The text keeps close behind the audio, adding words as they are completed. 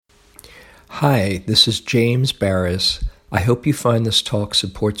Hi, this is James Baraz. I hope you find this talk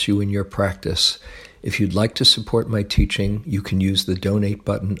supports you in your practice. If you'd like to support my teaching, you can use the donate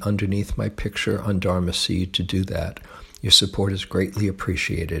button underneath my picture on Dharma Seed to do that. Your support is greatly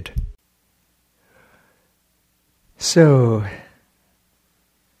appreciated. So,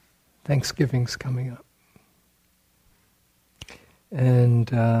 Thanksgiving's coming up. And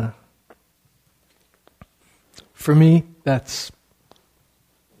for me,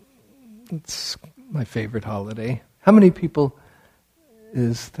 it's my favorite holiday. How many people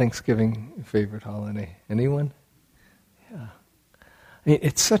is Thanksgiving your favorite holiday? Anyone? Yeah. I mean,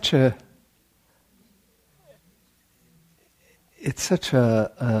 it's such a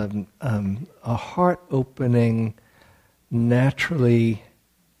heart-opening, naturally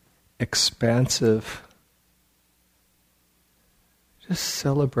expansive, just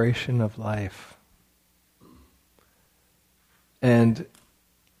celebration of life. And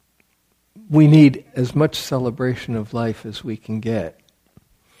we need as much celebration of life as we can get,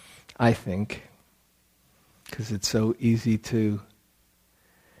 I think, because it's so easy to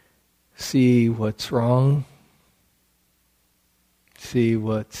see what's wrong, see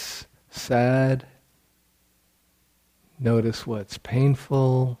what's sad, notice what's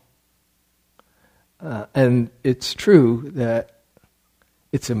painful. And it's true that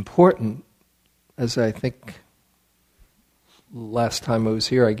it's important, as I think last time I was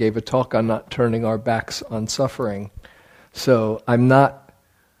here, I gave a talk on not turning our backs on suffering. So I'm not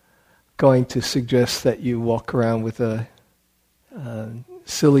going to suggest that you walk around with a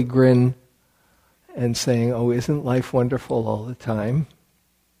silly grin and saying, "Oh, isn't life wonderful all the time?"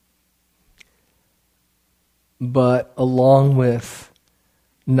 But along with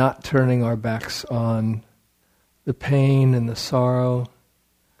not turning our backs on the pain and the sorrow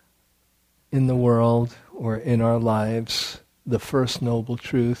in the world or in our lives, the first noble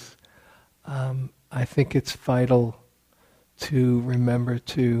truth, I think it's vital to remember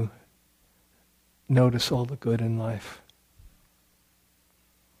to notice all the good in life.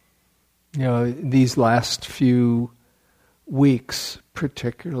 You know, these last few weeks,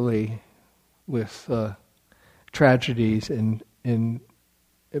 particularly with tragedies in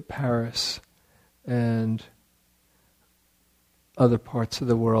Paris and other parts of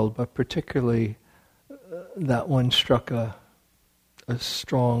the world, but particularly that one struck a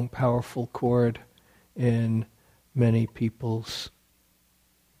strong, powerful chord in many people's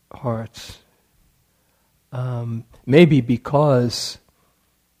hearts. Maybe because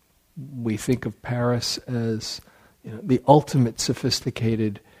we think of Paris as, the ultimate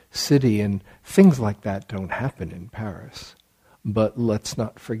sophisticated city, and things like that don't happen in Paris. But let's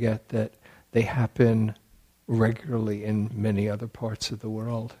not forget that they happen regularly in many other parts of the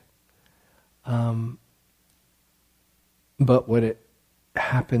world. But when it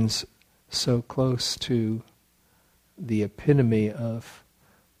happens so close to the epitome of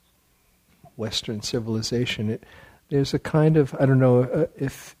Western civilization, there's a kind of, I don't know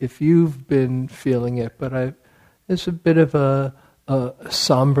if you've been feeling it, but there's a bit of a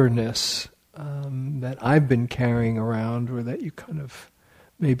somberness that I've been carrying around, or that you kind of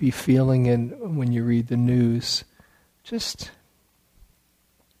may be feeling when you read the news. Just,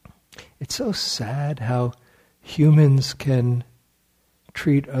 it's so sad how humans can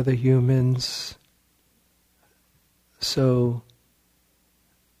treat other humans so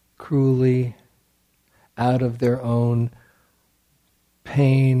cruelly, out of their own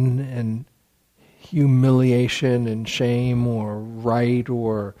pain and humiliation and shame, or right,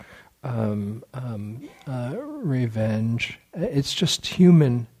 or revenge. It's just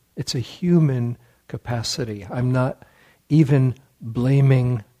human. It's a human capacity. I'm not even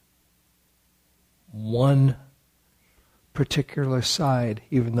blaming one particular side,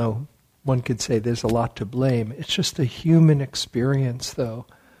 even though one could say there's a lot to blame. It's just a human experience, though,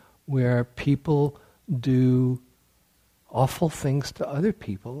 where people do awful things to other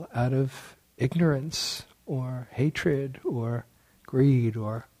people out of ignorance or hatred or greed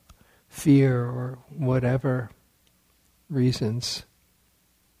or fear or whatever reasons.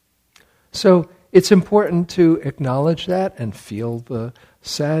 So it's important to acknowledge that and feel the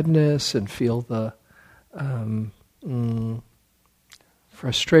sadness and feel the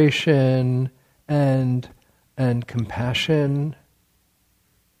frustration and compassion.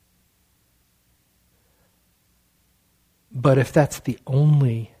 But if that's the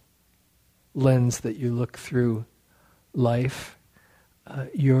only lens that you look through life,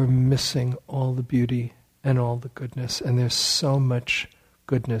 you're missing all the beauty and all the goodness. And there's so much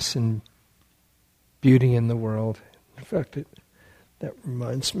goodness and beauty in the world. In fact, that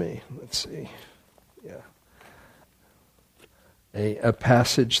reminds me, let's see, a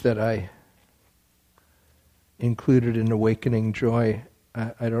passage that I included in Awakening Joy.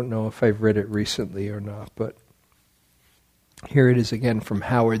 I don't know if I've read it recently or not, but here it is again from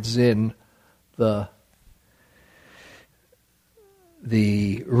Howard Zinn, the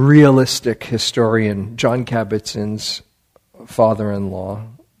realistic historian, John Kabat-Zinn's father-in-law,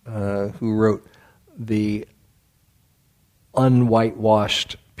 who wrote the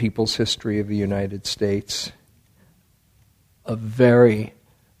unwhitewashed People's History of the United States, a very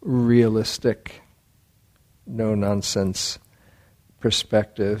realistic, no-nonsense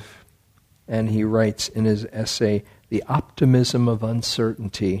perspective. And he writes in his essay, The Optimism of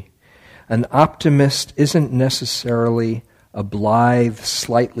Uncertainty, an optimist isn't necessarily a blithe,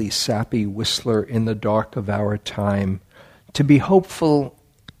 slightly sappy whistler in the dark of our time. To be hopeful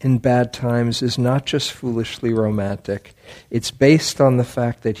in bad times is not just foolishly romantic. It's based on the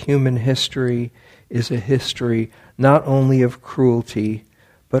fact that human history is a history not only of cruelty,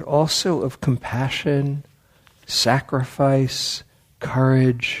 but also of compassion, sacrifice,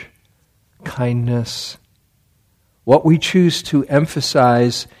 courage, kindness. What we choose to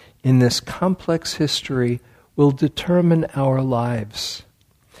emphasize in this complex history will determine our lives.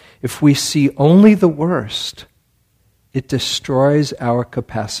 If we see only the worst, it destroys our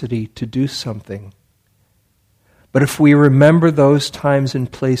capacity to do something. But if we remember those times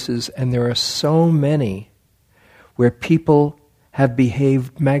and places, and there are so many, where people have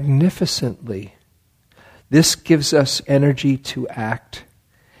behaved magnificently, this gives us energy to act,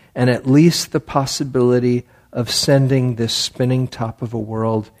 and at least the possibility of sending this spinning top of a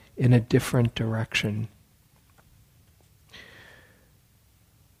world in a different direction.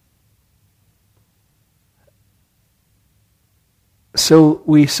 So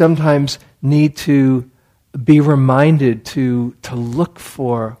we sometimes need to be reminded to look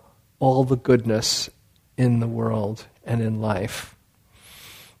for all the goodness in the world and in life,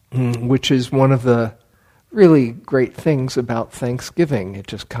 which is one of the really great things about Thanksgiving. It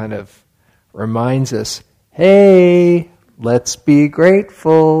just kind of reminds us, hey, let's be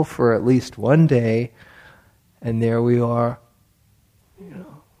grateful for at least one day. And there we are,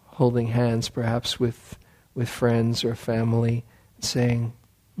 holding hands perhaps with friends or family, saying,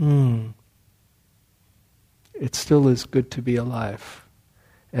 it still is good to be alive.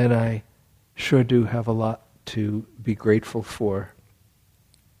 And I sure do have a lot to be grateful for.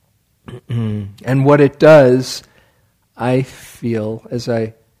 And what it does, I feel, as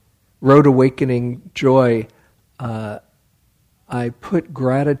I wrote Awakening Joy, I put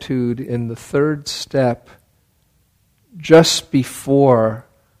gratitude in the third step just before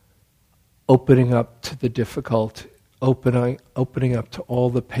opening up to the difficult, opening up to all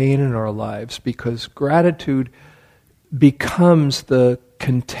the pain in our lives, because gratitude becomes the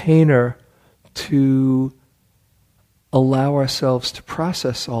container to allow ourselves to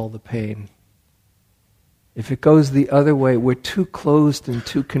process all the pain. If it goes the other way, we're too closed and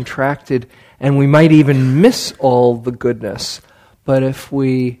too contracted, and we might even miss all the goodness. But if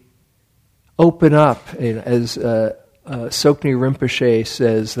we open up, as Sokni Rinpoche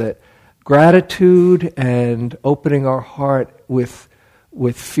says, that gratitude and opening our heart with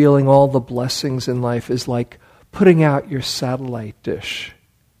feeling all the blessings in life is like putting out your satellite dish.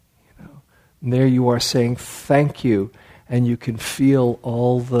 And there you are saying thank you, and you can feel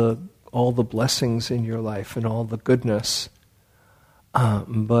all the blessings in your life and all the goodness.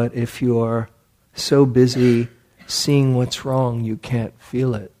 But if you are so busy seeing what's wrong, you can't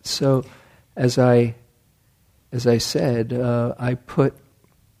feel it. So, as I said, I put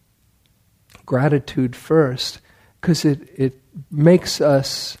gratitude first because it makes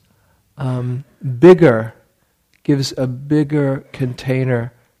us bigger, gives a bigger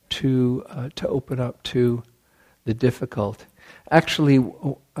container to open up to the difficult. Actually,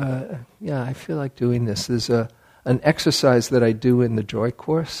 I feel like doing this. There's an exercise that I do in the Joy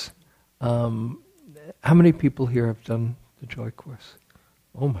Course. How many people here have done the Joy Course?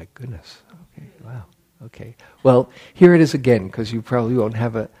 Oh my goodness. Okay, wow. Okay. Well, here it is again, because you probably won't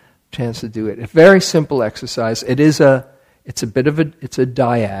have a chance to do it. A very simple exercise. It's a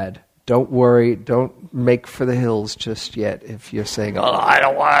dyad. Don't worry, don't make for the hills just yet if you're saying, oh, I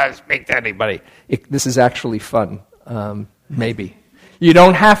don't want to speak to anybody. This is actually fun, maybe. You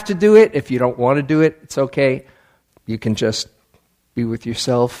don't have to do it. If you don't want to do it, it's okay. You can just be with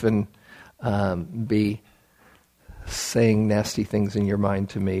yourself and be saying nasty things in your mind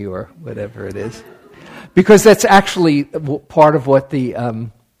to me or whatever it is. Because that's actually part of what the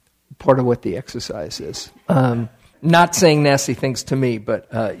exercise is. Not saying nasty things to me, but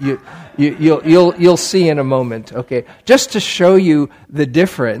you'll see in a moment. Okay, just to show you the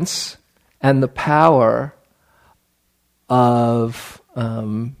difference and the power of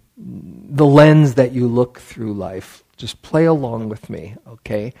the lens that you look through life. Just play along with me,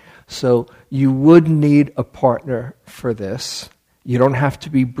 okay? So you would need a partner for this. You don't have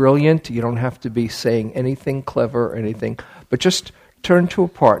to be brilliant. You don't have to be saying anything clever or anything. But just turn to a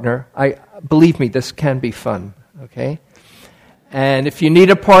partner. Believe me, this can be fun, okay? And if you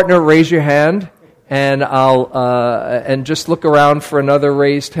need a partner, raise your hand, and and just look around for another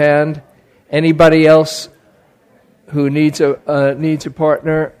raised hand. Anybody else who needs a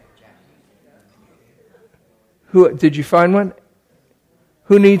partner? Who did you find one?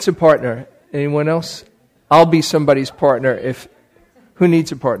 Who needs a partner? Anyone else? I'll be somebody's partner if. Who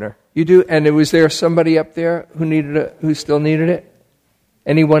needs a partner? You do? And was there somebody up there who still needed it?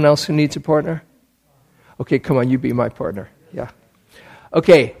 Anyone else who needs a partner? Okay, come on, you be my partner. Yeah.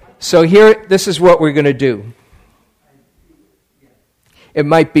 Okay, so this is what we're going to do. It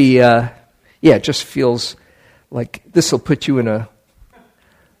might be, it just feels like this will put you in a,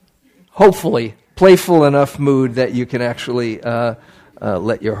 hopefully, playful enough mood that you can actually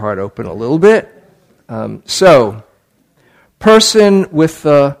let your heart open a little bit. So, person with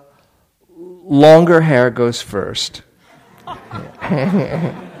the longer hair goes first.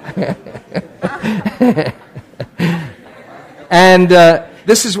 And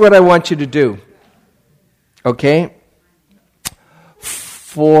this is what I want you to do. Okay?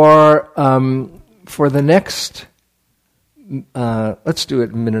 For the next, let's do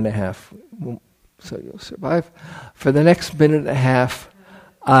it a minute and a half, so you'll survive. For the next minute and a half,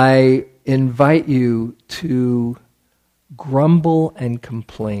 I invite you to grumble and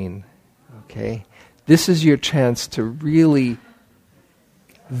complain, okay? This is your chance to really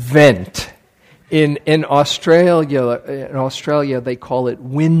vent. In Australia, they call it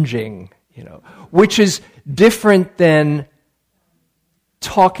whinging, which is different than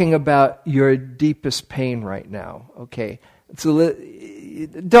talking about your deepest pain right now, okay? So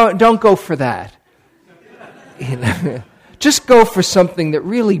don't go for that. Just go for something that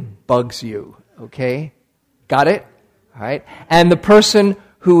really bugs you, okay? Got it? All right. And the person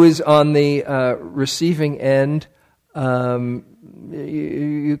who is on the receiving end,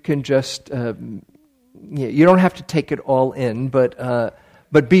 you can just, you don't have to take it all in,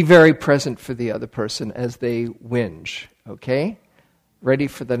 but be very present for the other person as they whinge, okay? Ready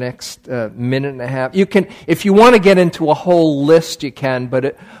for the next minute and a half? You can, if you want to get into a whole list, you can,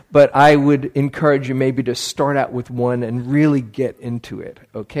 but I would encourage you maybe to start out with one and really get into it,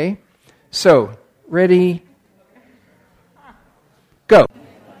 okay? So, ready? Go.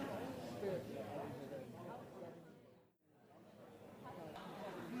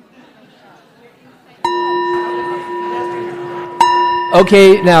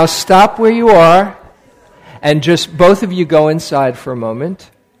 Okay, now stop where you are and just both of you go inside for a moment.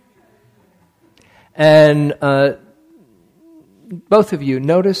 And both of you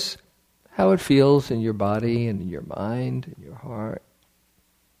notice how it feels in your body and in your mind and your heart.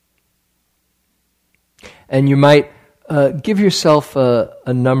 And you might give yourself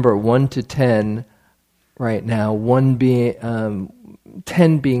a number 1 to 10 right now. 1 being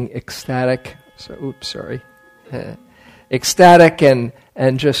 10 being ecstatic. Ecstatic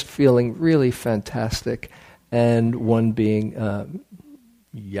and just feeling really fantastic, and 1 being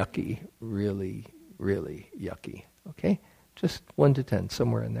yucky, really, really yucky. Okay, just 1 to 10,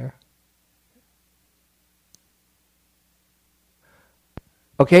 somewhere in there.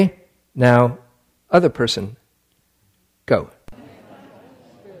 Okay, now other person. Go.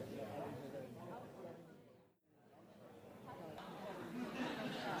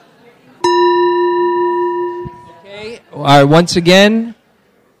 Okay. All right. Once again,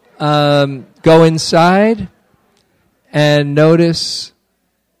 go inside and notice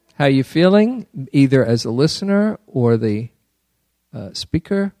how you're feeling, either as a listener or the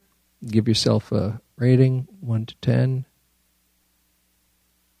speaker. Give yourself a rating, 1 to 10.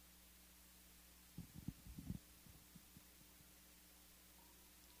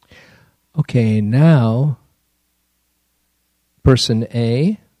 Okay, now, person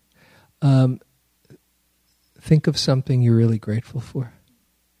A, think of something you're really grateful for,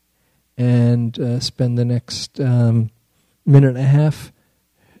 and spend the next minute and a half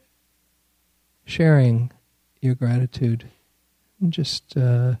sharing your gratitude. And just,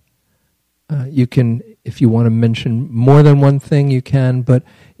 you can, if you want to mention more than one thing, you can, but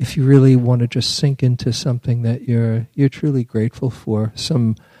if you really want to just sink into something that you're truly grateful for,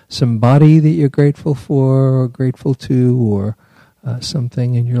 somebody that you're grateful for or grateful to, or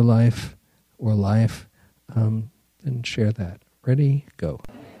something in your life or life, then share that. Ready? Go.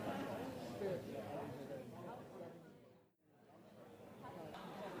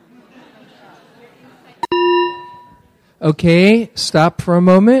 Okay, stop for a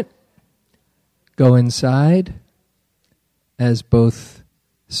moment. Go inside as both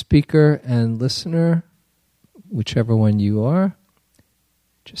speaker and listener, whichever one you are.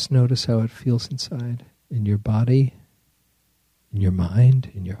 Just notice how it feels inside, in your body, in your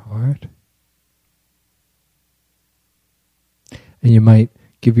mind, in your heart. And you might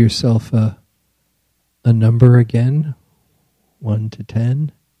give yourself a number again, 1 to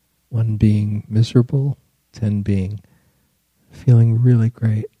 10, 1 being miserable, 10 being feeling really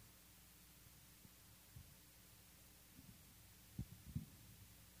great.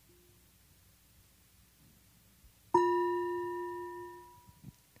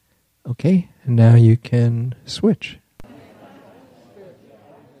 Okay, and now you can switch.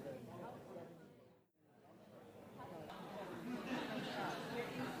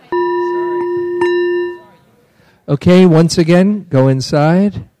 Okay, once again, go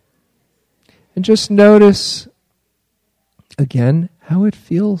inside and just notice again how it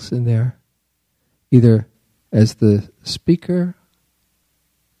feels in there, either as the speaker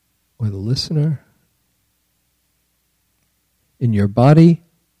or the listener, in your body,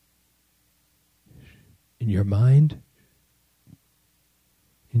 in your mind,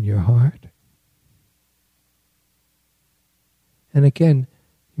 in your heart. And again,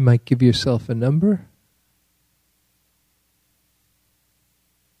 you might give yourself a number.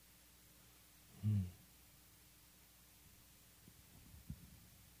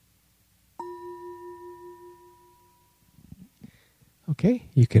 Okay,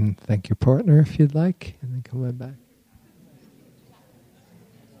 you can thank your partner if you'd like, and then come right back.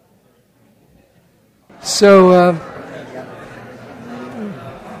 So,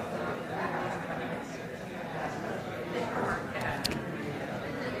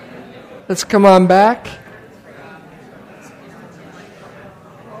 let's come on back.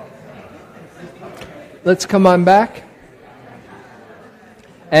 Let's come on back.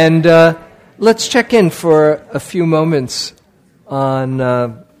 And let's check in for a few moments on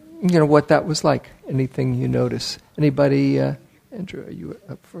what that was like. Anything you notice? Anybody? Andrew, are you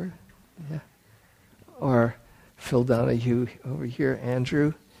up for it? Yeah. Or Phil Donahue over here.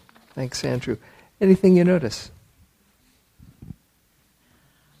 Andrew, thanks, Andrew. Anything you notice?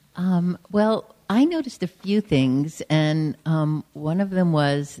 Well, I noticed a few things, and one of them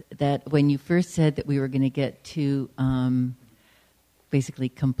was that when you first said that we were going to get to basically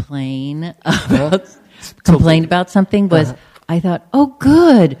complain about something, was I thought, oh,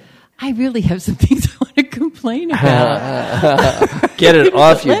 good. I really have some things I want to complain about. Get it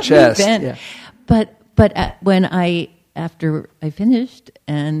off your chest. Yeah. But when after I finished,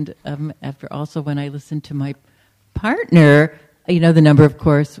 and after also when I listened to my partner, the number, of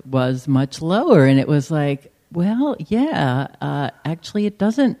course, was much lower, and it was like, well, yeah, actually, it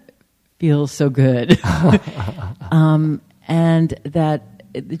doesn't feel so good, and that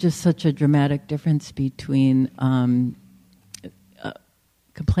just such a dramatic difference between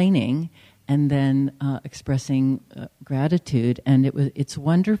complaining and then expressing gratitude, and it's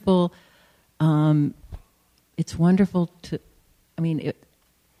wonderful. It's wonderful to. I mean, it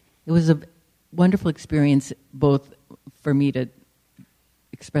was a wonderful experience both for me to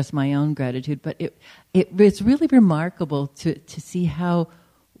express my own gratitude, but it's really remarkable to see how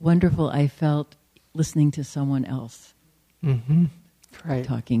wonderful I felt listening to someone else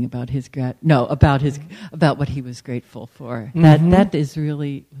talking about about what he was grateful for. That was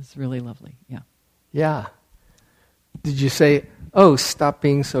really lovely. Yeah. Yeah. Did you say, "Oh, stop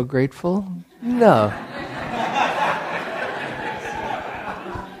being so grateful"? No.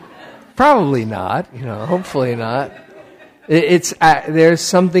 Probably not. Hopefully not. It's there's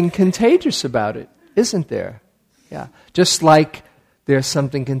something contagious about it, isn't there? Yeah. Just like there's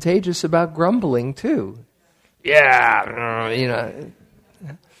something contagious about grumbling too. Yeah.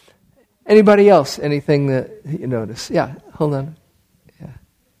 Anybody else? Anything that you notice? Yeah. Hold on. Yeah.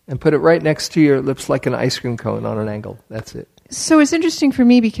 And put it right next to your lips like an ice cream cone on an angle. That's it. So it's interesting for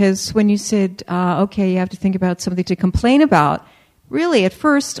me because when you said, okay, you have to think about something to complain about, really, at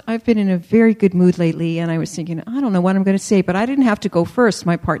first, I've been in a very good mood lately, and I was thinking, I don't know what I'm going to say, but I didn't have to go first.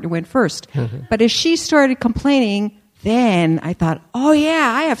 My partner went first. But as she started complaining, then I thought, oh,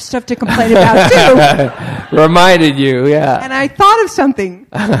 yeah, I have stuff to complain about, too. Reminded you, yeah. And I thought of something.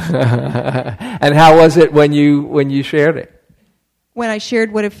 And how was it when you shared it? When I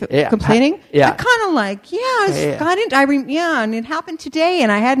shared complaining? Yeah. I kind of like, and it happened today,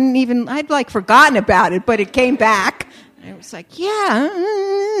 and I'd like forgotten about it, but it came back. And it was like,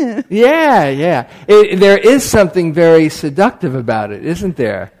 yeah. Yeah. There is something very seductive about it, isn't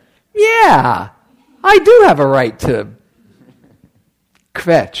there? Yeah. I do have a right to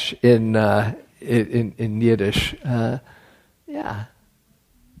kvetch in Yiddish. Yeah.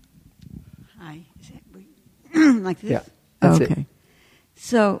 Hi. Is it like this? Yeah. That's okay. it.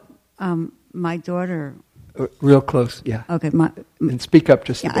 So, my daughter. Real close. Yeah. Okay. And speak up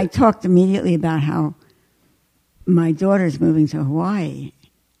just a bit. I talked immediately about how my daughter's moving to Hawaii.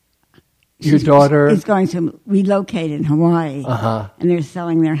 Your daughter is going to relocate in Hawaii, and they're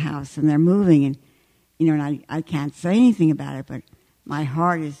selling their house and they're moving, and and I can't say anything about it, but my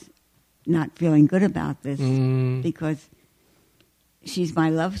heart is not feeling good about this because she's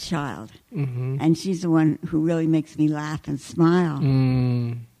my love child, and she's the one who really makes me laugh and smile,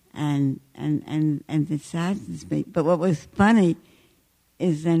 and it saddens me. But what was funny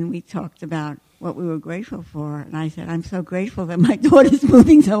is then we talked about what we were grateful for, and I said, I'm so grateful that my daughter's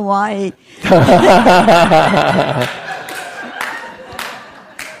moving to Hawaii.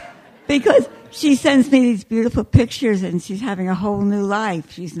 Because she sends me these beautiful pictures, and she's having a whole new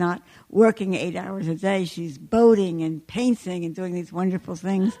life. She's not working 8 hours a day. She's boating and painting and doing these wonderful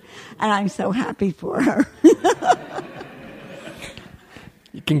things, and I'm so happy for her.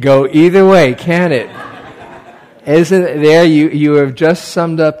 You can go either way, can't it? Isn't it there? You have just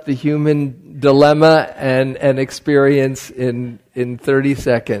summed up the human dilemma and experience in 30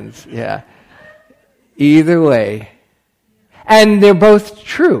 seconds. Yeah. Either way. And they're both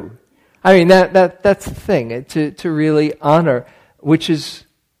true. I mean, that's the thing, to really honor, which is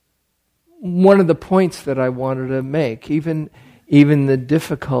one of the points that I wanted to make. Even the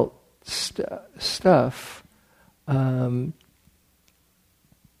difficult stuff, sometimes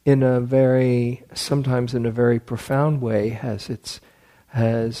in a very profound way, has its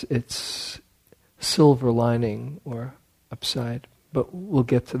silver lining or upside. But we'll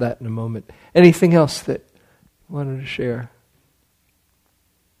get to that in a moment. Anything else that you wanted to share?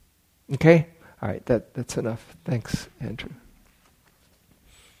 Okay? All right, that's enough. Thanks, Andrew.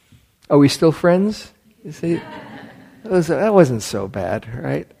 Are we still friends? You see? That wasn't so bad,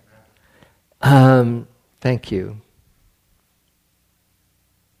 right? Thank you.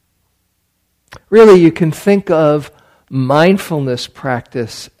 Really, you can think of mindfulness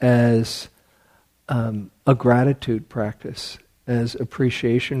practice as a gratitude practice, as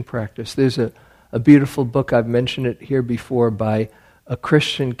appreciation practice. There's a beautiful book, I've mentioned it here before, by a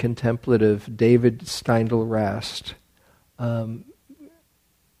Christian contemplative, David Steindl-Rast.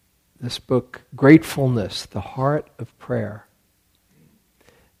 This book, Gratefulness, the Heart of Prayer.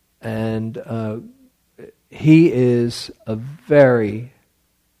 And he is a very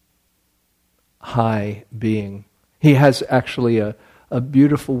high being. He has actually a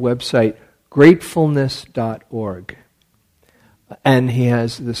beautiful website, gratefulness.org. And he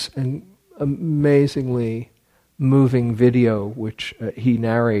has this amazingly moving video which he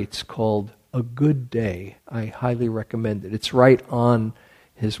narrates called A Good Day. I highly recommend it. It's right on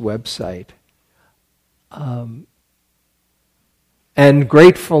his website. And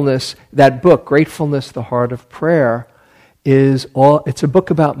gratefulness, that book, Gratefulness, the Heart of Prayer, it's a book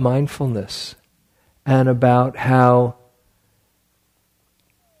about mindfulness and about how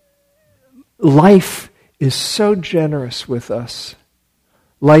life is so generous with us.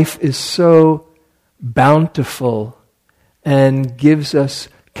 Life is so bountiful and gives us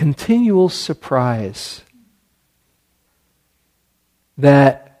continual surprise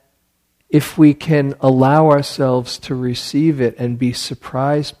that if we can allow ourselves to receive it and be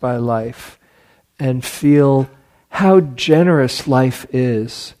surprised by life and feel how generous life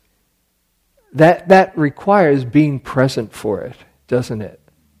is, that requires being present for it, doesn't it?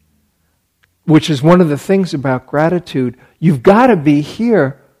 Which is one of the things about gratitude. You've got to be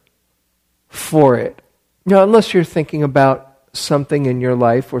here for it. Unless you're thinking about something in your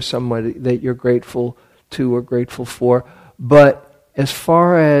life or somebody that you're grateful to or grateful for. But as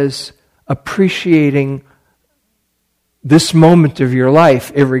far as appreciating this moment of your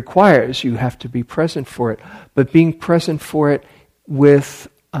life, it requires you have to be present for it. But being present for it with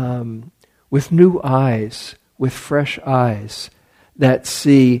new eyes, with fresh eyes that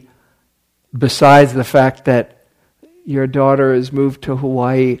see, besides the fact that your daughter has moved to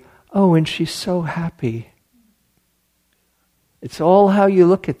Hawaii, oh, and she's so happy. It's all how you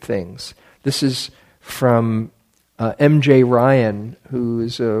look at things. This is from M.J. Ryan, who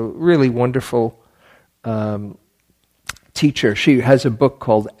is a really wonderful teacher. She has a book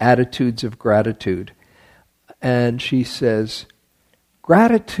called Attitudes of Gratitude. And she says,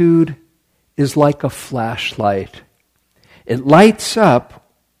 gratitude is like a flashlight. It lights up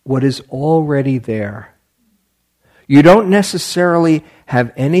what is already there. You don't necessarily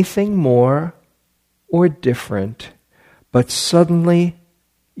have anything more or different, but suddenly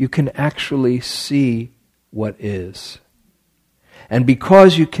you can actually see what is. And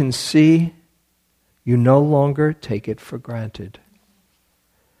because you can see, You no longer take it for granted.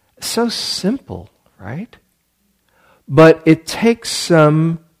 So simple, right? But it takes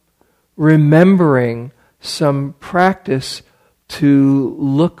some remembering, some practice to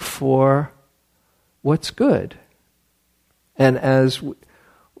look for what's good. And as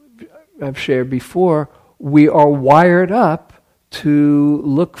I've shared before, we are wired up to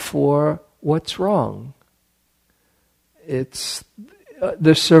look for what's wrong. It's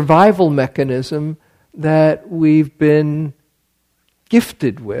the survival mechanism that we've been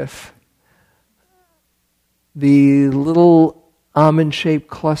gifted with. The little almond-shaped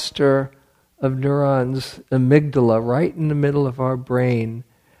cluster of neurons, amygdala, right in the middle of our brain,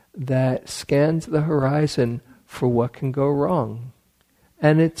 that scans the horizon for what can go wrong.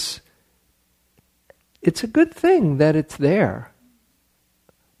 And it's a good thing that it's there.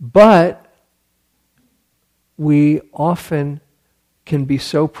 But we often can be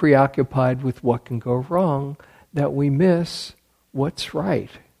so preoccupied with what can go wrong that we miss what's right.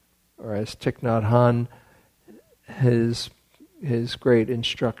 Or as Thich Nhat Hanh, his great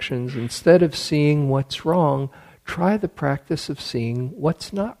instructions, instead of seeing what's wrong, try the practice of seeing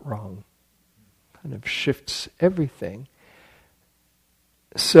what's not wrong. Kind of shifts everything.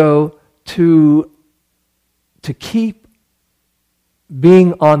 So to keep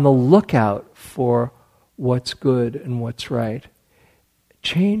being on the lookout for what's good and what's right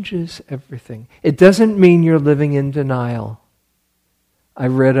changes everything. It doesn't mean you're living in denial. I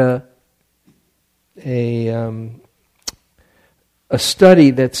read a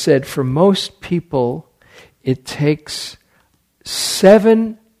study that said for most people it takes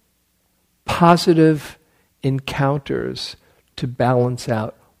 7 positive encounters to balance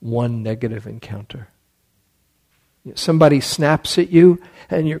out 1 negative encounter. Somebody snaps at you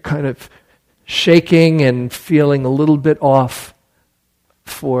and you're kind of shaking and feeling a little bit off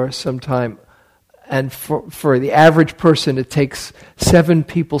for some time. And for the average person, it takes 7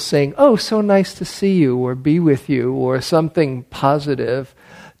 people saying, "Oh, so nice to see you," or "be with you," or something positive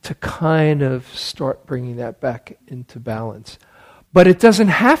to kind of start bringing that back into balance. But it doesn't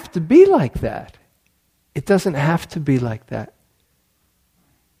have to be like that. It doesn't have to be like that.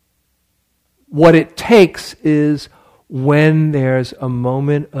 What it takes is when there's a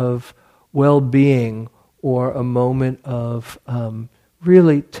moment of well-being or a moment of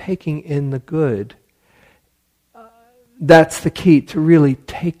really taking in the good. That's the key, to really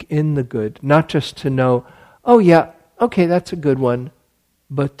take in the good. Not just to know, oh yeah, okay, that's a good one,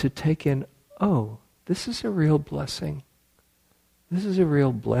 but to take in, oh, this is a real blessing. This is a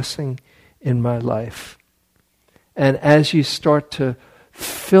real blessing in my life. And as you start to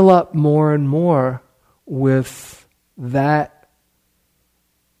fill up more and more with that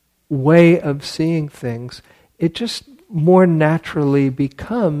way of seeing things, it just more naturally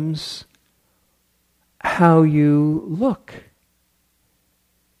becomes how you look.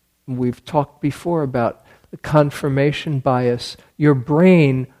 We've talked before about the confirmation bias. Your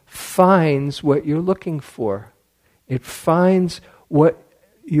brain finds what you're looking for. It finds what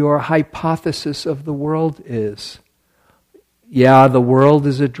your hypothesis of the world is. Yeah, the world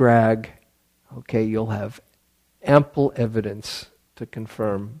is a drag. Okay, you'll have ample evidence to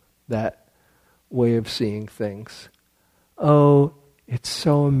confirm that way of seeing things. Oh, it's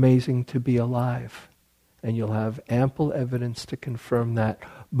so amazing to be alive. And you'll have ample evidence to confirm that.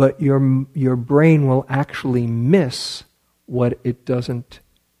 But your brain will actually miss what it doesn't,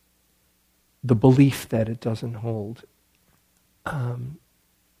 the belief that it doesn't hold.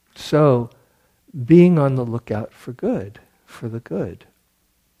 So, being on the lookout for good, for the good.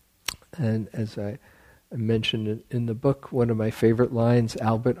 And as I mentioned in the book, one of my favorite lines,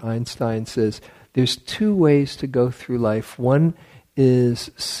 Albert Einstein says, there's 2 ways to go through life. One is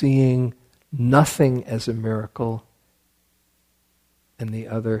seeing nothing as a miracle, and the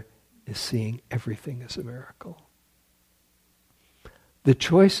other is seeing everything as a miracle. The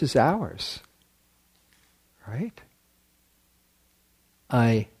choice is ours, right?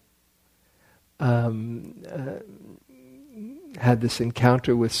 I had this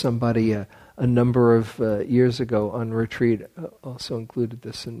encounter with somebody a number of years ago on retreat. Also included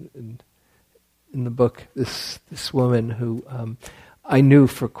this in the book. This woman who I knew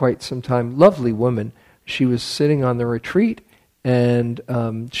for quite some time, lovely woman. She was sitting on the retreat, and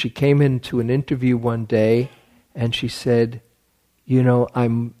she came into an interview one day, and she said, "You know,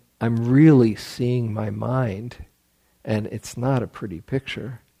 I'm really seeing my mind, and it's not a pretty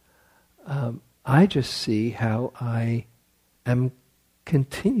picture. I just see how I am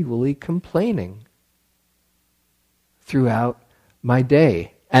continually complaining throughout my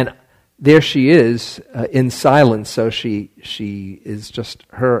day." And there she is in silence, so she is just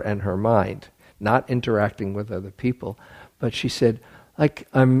her and her mind. not interacting with other people. But she said, like,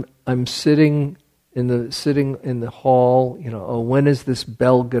 I'm sitting in the hall, oh, when is this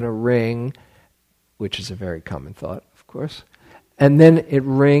bell going to ring? Which is a very common thought, of course. And then it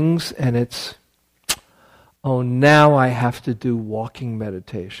rings and it's, oh, now I have to do walking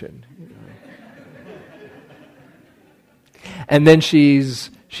meditation. And then she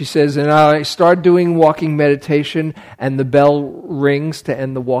says, and I start doing walking meditation, and the bell rings to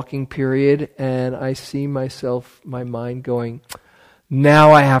end the walking period, and I see my mind going,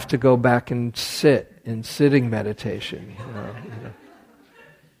 now I have to go back and sit in sitting meditation.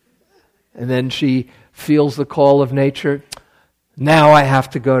 And then she feels the call of nature. Now I have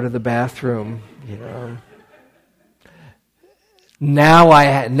to go to the bathroom.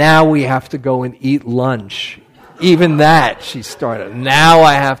 Now we have to go and eat lunch. Even that she started. Now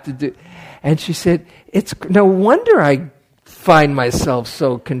I have to do. And she said, it's no wonder I find myself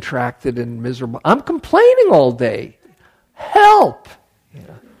so contracted and miserable. I'm complaining all day. Help!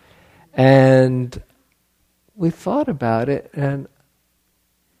 And we thought about it, and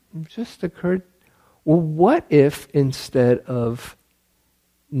it just occurred, well, what if instead of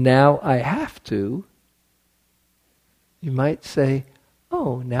now I have to, you might say,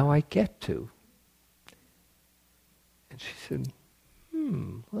 oh, now I get to. And she said,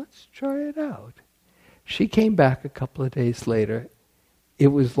 let's try it out. She came back a couple of days later. It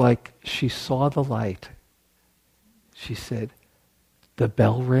was like she saw the light. She said, the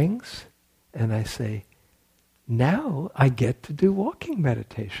bell rings, and I say, now I get to do walking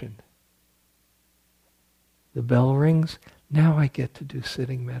meditation. The bell rings, now I get to do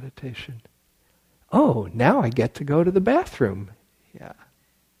sitting meditation. Oh, now I get to go to the bathroom. Yeah,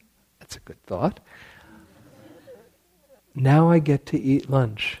 that's a good thought. Now I get to eat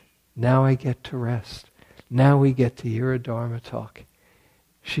lunch. Now I get to rest. Now we get to hear a Dharma talk.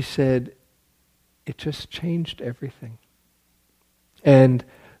 She said, it just changed everything. And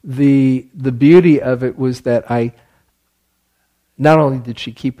the beauty of it was that not only did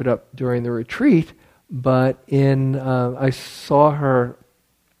she keep it up during the retreat, but I saw her,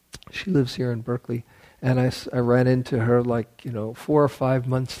 she lives here in Berkeley, and I ran into her 4 or 5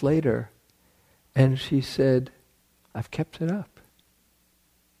 months later, and she said, I've kept it up.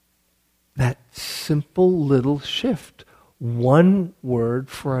 That simple little shift, one word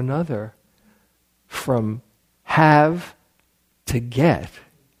for another, from have to get,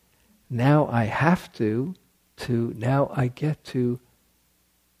 now I have to now I get to,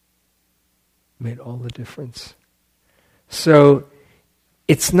 made all the difference. So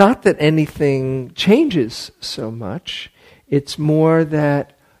it's not that anything changes so much, it's more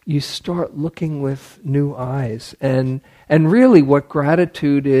that you start looking with new eyes. And really what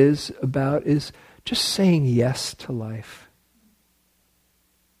gratitude is about is just saying yes to life.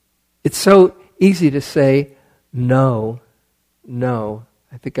 It's so easy to say no.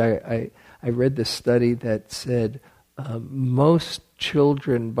 I think I read this study that said most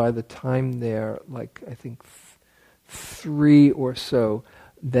children, by the time they're 3 or so,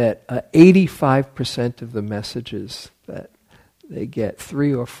 that 85% of the messages that they get,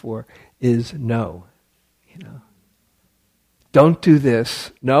 3 or 4, is no. Don't do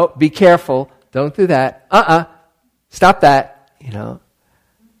this. No, be careful. Don't do that. Stop that.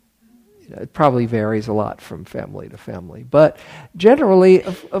 It probably varies a lot from family to family. But generally,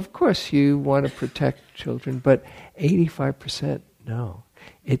 of course, you want to protect children, but 85% no.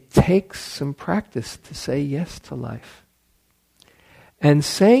 It takes some practice to say yes to life. And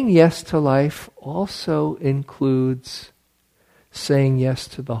saying yes to life also includes saying yes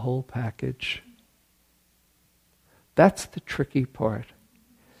to the whole package. That's the tricky part.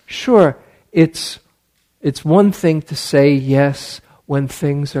 Sure, it's one thing to say yes when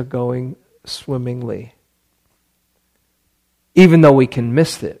things are going swimmingly, even though we can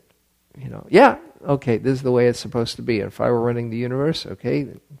miss it. Yeah, okay, this is the way it's supposed to be. And if I were running the universe, okay,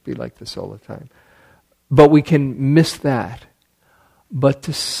 it'd be like this all the time. But we can miss that. But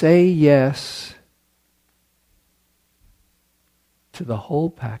to say yes to the whole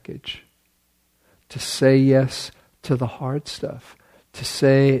package, to say yes to the hard stuff,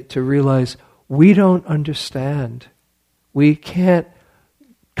 to realize we don't understand. We can't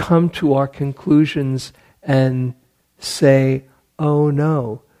come to our conclusions and say, oh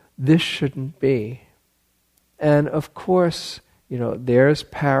no, this shouldn't be. And of course, there's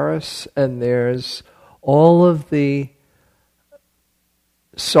Paris and there's all of the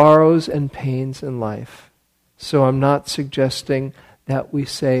sorrows and pains in life. So I'm not suggesting that we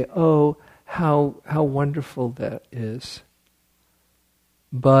say, oh, how wonderful that is.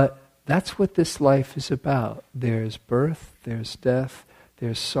 But that's what this life is about. There's birth, there's death,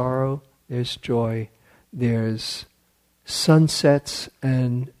 there's sorrow, there's joy, there's sunsets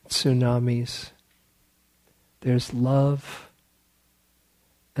and tsunamis, there's love,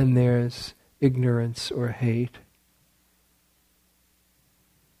 and there's ignorance or hate.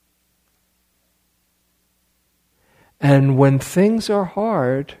 And when things are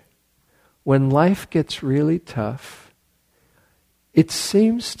hard, when life gets really tough, it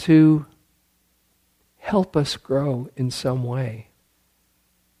seems to help us grow in some way.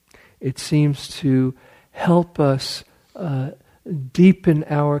 It seems to help us deepen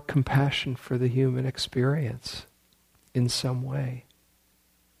our compassion for the human experience in some way.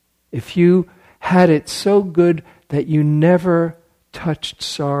 If you had it so good that you never touched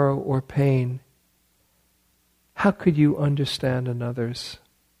sorrow or pain, how could you understand another's?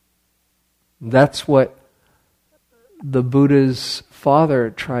 That's what the Buddha's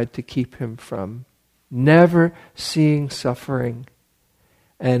father tried to keep him from, never seeing suffering.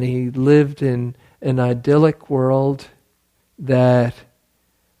 And he lived in an idyllic world that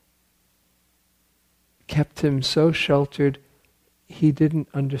kept him so sheltered he didn't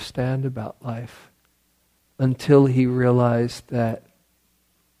understand about life until he realized that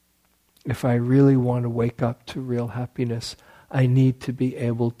if I really want to wake up to real happiness, I need to be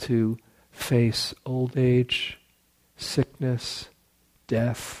able to face old age, sickness,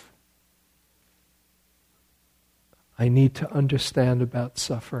 death. I need to understand about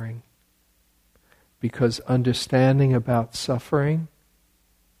suffering, because understanding about suffering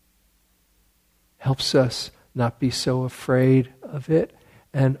helps us not be so afraid of it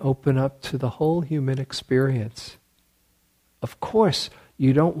and open up to the whole human experience. Of course,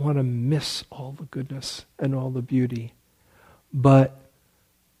 you don't want to miss all the goodness and all the beauty, but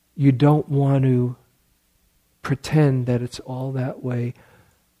you don't want to pretend that it's all that way.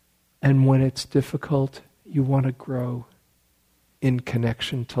 And when it's difficult, you want to grow in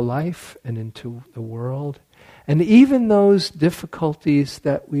connection to life and into the world. And even those difficulties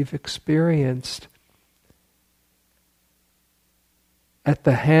that we've experienced at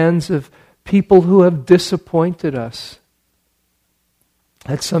the hands of people who have disappointed us,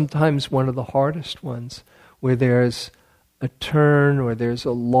 that's sometimes one of the hardest ones, where there's a turn or there's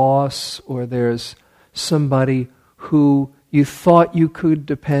a loss or there's somebody who you thought you could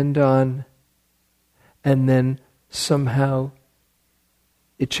depend on, and then somehow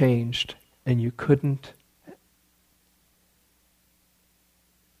it changed and you couldn't.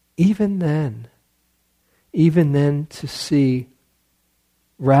 Even then to see,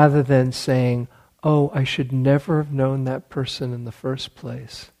 rather than saying, oh, I should never have known that person in the first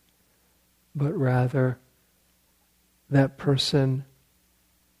place, but rather, that person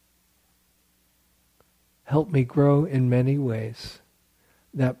helped me grow in many ways.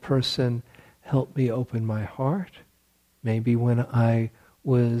 That person helped me open my heart, maybe when I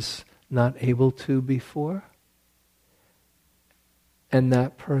was not able to before. And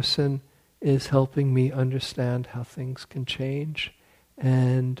that person is helping me understand how things can change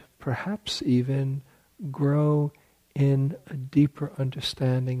and perhaps even grow in a deeper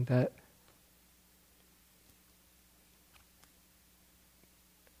understanding that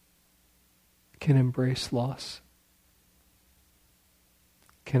can embrace loss,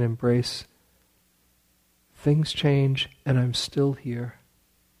 can embrace things change and I'm still here,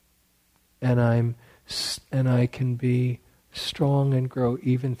 and I can be strong and grow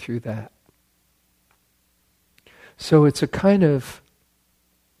even through that. So it's a kind of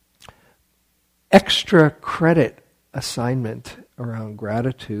extra credit assignment around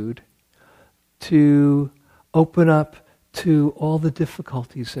gratitude to open up to all the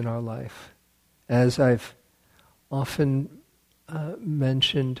difficulties in our life. As I've often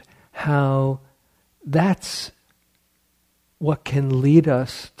mentioned, how that's what can lead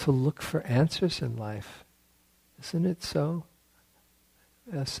us to look for answers in life. Isn't it so?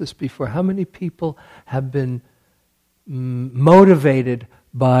 I asked this before. How many people have been motivated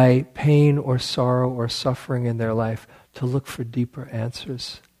by pain or sorrow or suffering in their life to look for deeper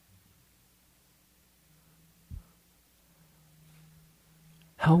answers?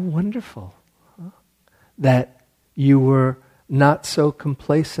 How wonderful, huh? That you were not so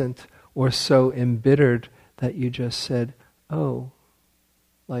complacent or so embittered that you just said, oh,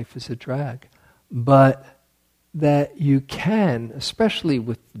 life is a drag. But that you can, especially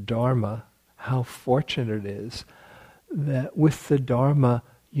with the Dharma, how fortunate it is that with the Dharma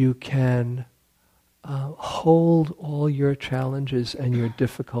you can hold all your challenges and your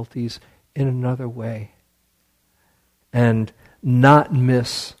difficulties in another way and not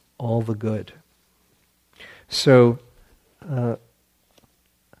miss all the good. So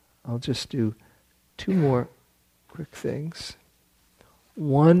I'll just do two more quick things.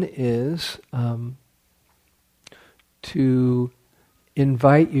 One is to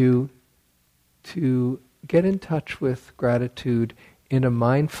invite you to get in touch with gratitude in a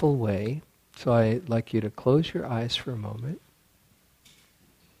mindful way. So I'd like you to close your eyes for a moment.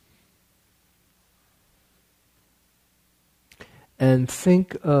 And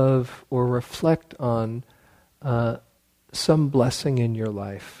think of or reflect on some blessing in your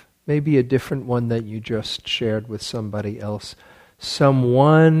life. Maybe a different one that you just shared with somebody else.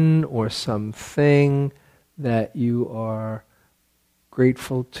 Someone or something that you are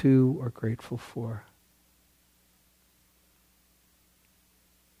grateful to or grateful for.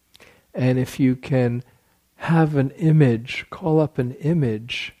 And if you can have an image, call up an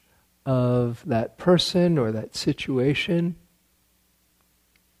image of that person or that situation,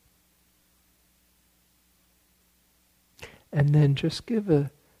 and then just give a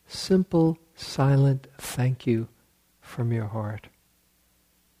simple, silent thank you from your heart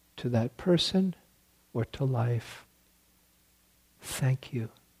to that person or to life. Thank you.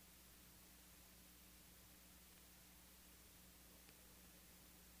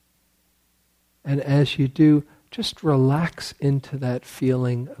 And as you do, just relax into that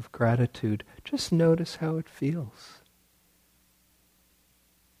feeling of gratitude. Just notice how it feels.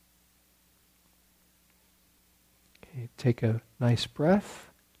 Okay, take a nice breath,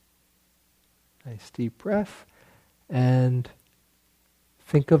 nice deep breath, and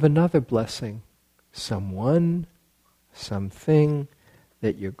think of another blessing, someone, something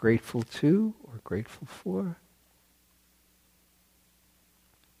that you're grateful to or grateful for.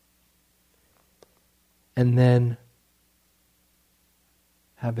 And then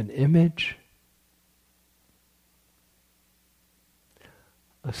have an image,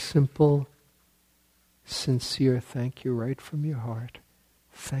 a simple, sincere thank you right from your heart.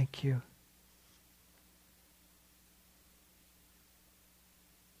 Thank you.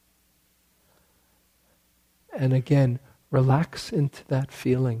 And again, relax into that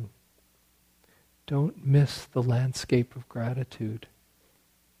feeling. Don't miss the landscape of gratitude.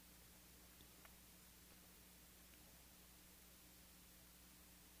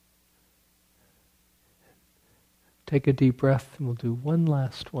 Take a deep breath and we'll do one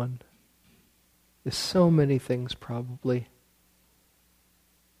last one. There's so many things probably.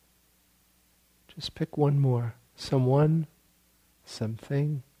 Just pick one more. Someone,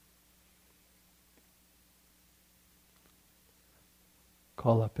 something.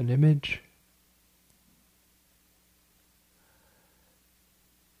 Call up an image.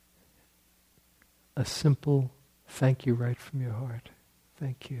 A simple thank you right from your heart.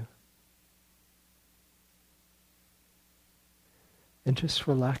 Thank you. And just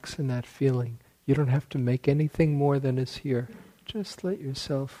relax in that feeling. You don't have to make anything more than is here. Just let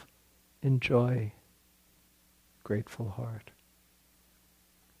yourself enjoy grateful heart.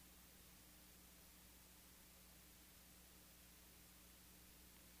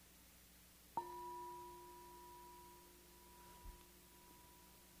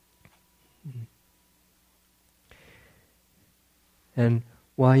 And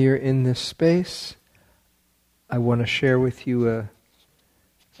while you're in this space, I want to share with you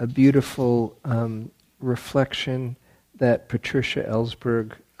a beautiful reflection that Patricia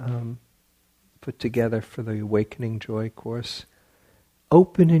Ellsberg put together for the Awakening Joy course.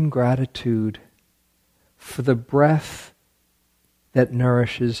 Open in gratitude for the breath that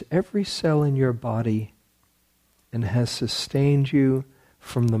nourishes every cell in your body and has sustained you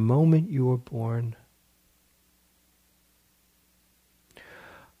from the moment you were born.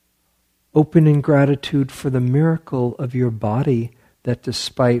 Open in gratitude for the miracle of your body that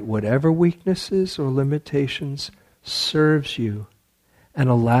despite whatever weaknesses or limitations serves you and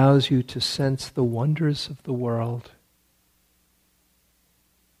allows you to sense the wonders of the world.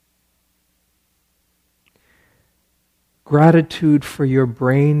 Gratitude for your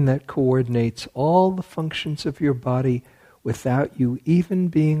brain that coordinates all the functions of your body without you even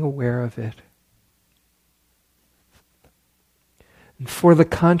being aware of it. And for the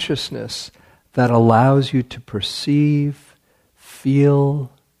consciousness that allows you to perceive,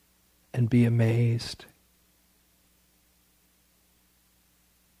 feel, and be amazed.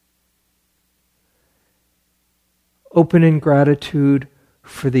 Open in gratitude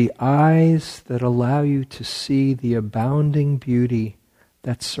for the eyes that allow you to see the abounding beauty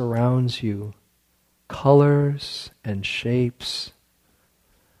that surrounds you, colors and shapes,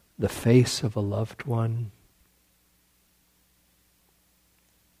 the face of a loved one.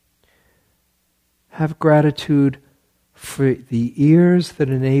 Have gratitude for the ears that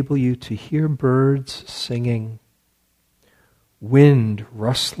enable you to hear birds singing, wind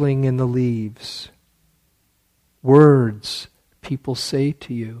rustling in the leaves, words people say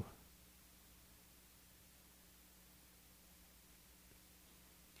to you.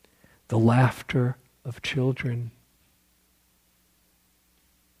 The laughter of children.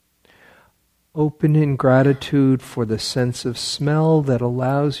 Open in gratitude for the sense of smell that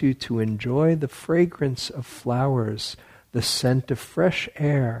allows you to enjoy the fragrance of flowers, the scent of fresh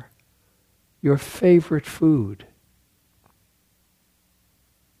air, your favorite food.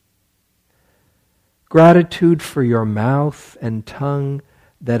 Gratitude for your mouth and tongue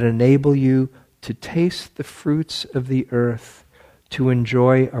that enable you to taste the fruits of the earth, to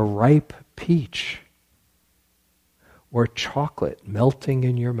enjoy a ripe peach or chocolate melting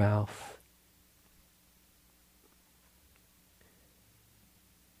in your mouth.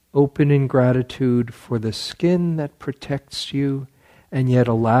 Open in gratitude for the skin that protects you and yet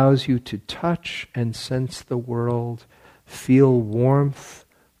allows you to touch and sense the world, feel warmth,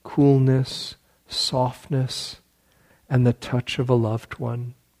 coolness, softness, and the touch of a loved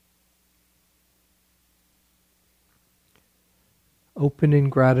one. Open in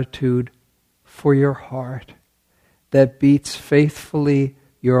gratitude for your heart that beats faithfully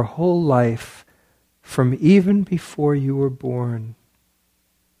your whole life from even before you were born.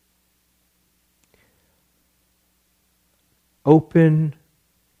 Open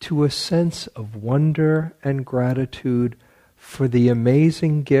to a sense of wonder and gratitude for the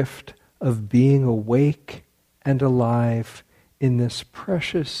amazing gift of being awake and alive in this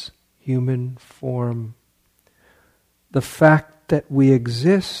precious human form. The fact that we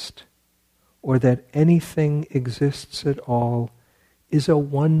exist, or that anything exists at all, is a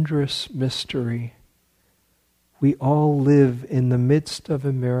wondrous mystery. We all live in the midst of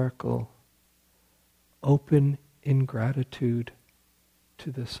a miracle. Open in gratitude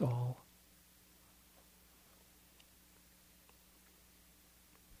to this all.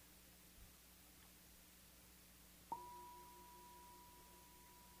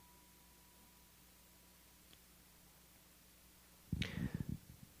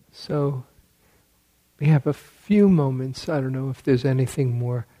 So we have a few moments. I don't know if there's anything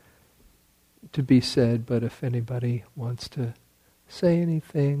more to be said, but if anybody wants to say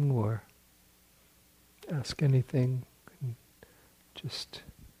anything or ask anything, just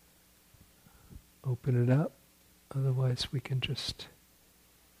open it up. Otherwise, we can just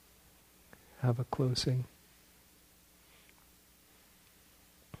have a closing.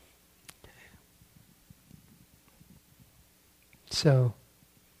 So,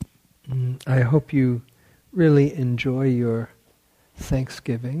 I hope you really enjoy your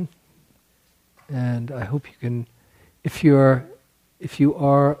Thanksgiving, and I hope you can, if you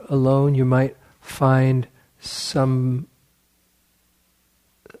are alone, you might find some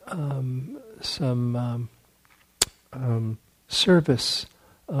service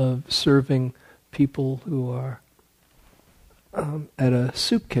of serving people who are at a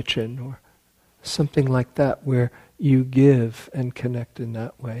soup kitchen or something like that, where you give and connect in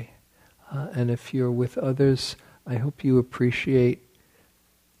that way. And if you're with others, I hope you appreciate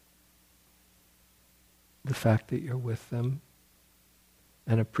the fact that you're with them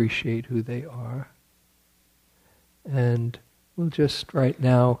and appreciate who they are. And we'll just right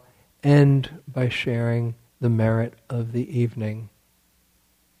now end by sharing the merit of the evening.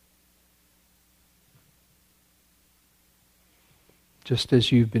 Just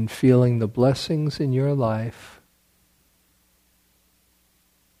as you've been feeling the blessings in your life,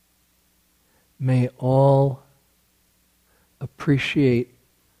 may all appreciate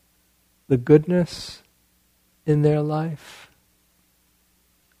the goodness in their life.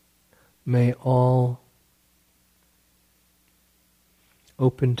 May all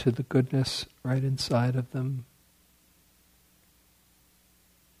open to the goodness right inside of them.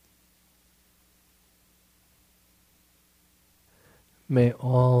 May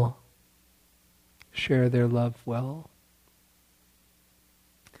all share their love well.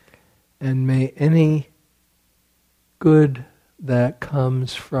 And may any good that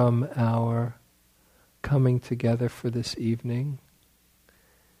comes from our coming together for this evening,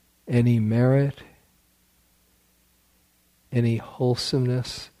 any merit, any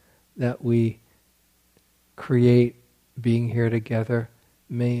wholesomeness that we create being here together,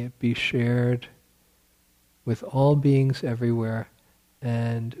 may it be shared with all beings everywhere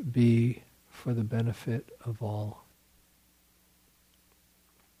and be for the benefit of all.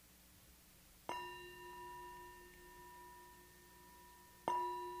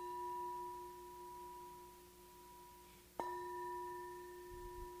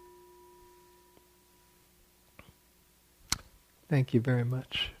 Thank you very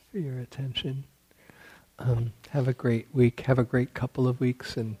much for your attention. Have a great week. Have a great couple of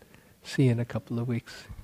weeks, and see you in a couple of weeks.